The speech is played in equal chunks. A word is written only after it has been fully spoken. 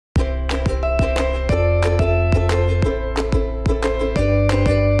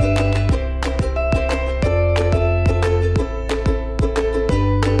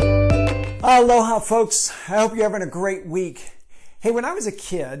Aloha, folks. I hope you're having a great week. Hey, when I was a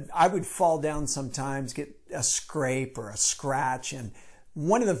kid, I would fall down sometimes, get a scrape or a scratch, and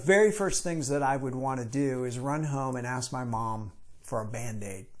one of the very first things that I would want to do is run home and ask my mom for a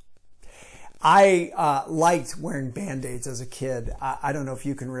Band-Aid. I liked wearing Band-Aids as a kid. I don't know if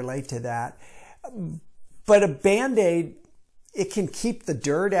you can relate to that. But a Band-Aid, it can keep the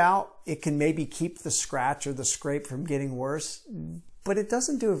dirt out. It can maybe keep the scratch or the scrape from getting worse, but it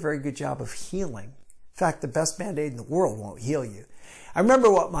doesn't do a very good job of healing. In fact, the best Band-Aid in the world won't heal you. I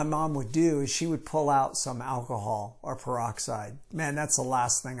remember what my mom would do is she would pull out some alcohol or peroxide. Man, that's the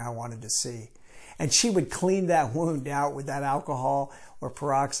last thing I wanted to see. And she would clean that wound out with that alcohol or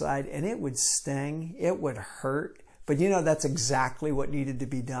peroxide, and it would sting. It would hurt. But you know, that's exactly what needed to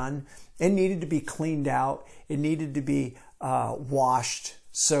be done. It needed to be cleaned out. It needed to be washed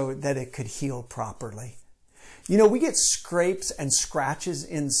so that it could heal properly. You know, we get scrapes and scratches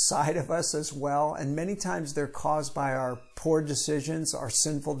inside of us as well, and many times they're caused by our poor decisions, our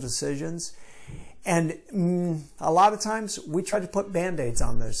sinful decisions. And a lot of times we try to put Band-Aids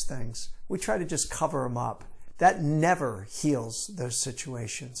on those things. We try to just cover them up. That never heals those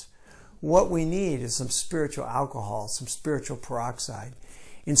situations. What we need is some spiritual alcohol, some spiritual peroxide.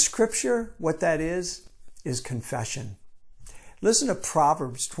 In Scripture, what that is confession. Listen to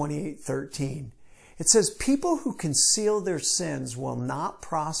Proverbs 28:13. It says, people who conceal their sins will not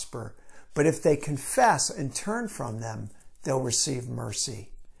prosper, but if they confess and turn from them, they'll receive mercy.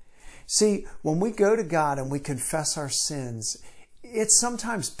 See, when we go to God and we confess our sins, it's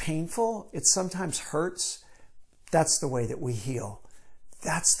sometimes painful, it sometimes hurts. That's the way that we heal.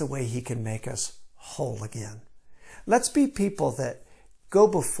 That's the way He can make us whole again. Let's be people that go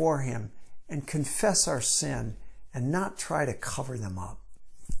before Him and confess our sin and not try to cover them up.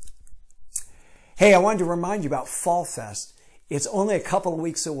 Hey, I wanted to remind you about Fall Fest. It's only a couple of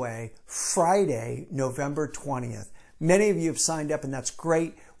weeks away, Friday, November 20th. Many of you have signed up, and that's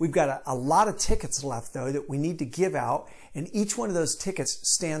great. We've got a lot of tickets left, though, that we need to give out, and each one of those tickets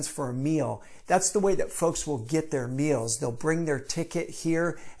stands for a meal. That's the way that folks will get their meals. They'll bring their ticket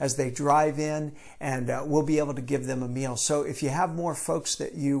here as they drive in, and we'll be able to give them a meal. So if you have more folks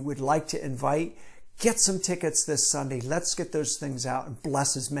that you would like to invite, get some tickets this Sunday. Let's get those things out and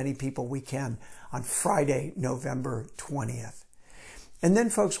bless as many people we can on Friday, November 20th. And then,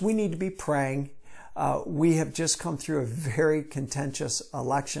 folks, we need to be praying. We have just come through a very contentious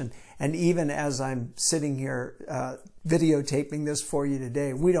election. And even as I'm sitting here videotaping this for you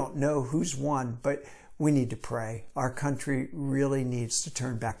today, we don't know who's won, but we need to pray. Our country really needs to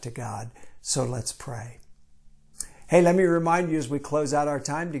turn back to God. So let's pray. Hey, let me remind you as we close out our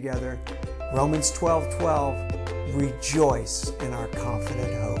time together, Romans 12:12, rejoice in our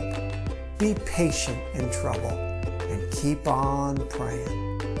confident hope. Be patient in trouble and keep on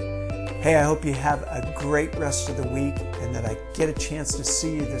praying. Hey, I hope you have a great rest of the week and that I get a chance to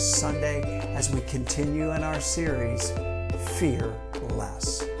see you this Sunday as we continue in our series, Fear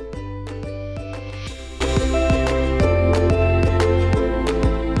Less.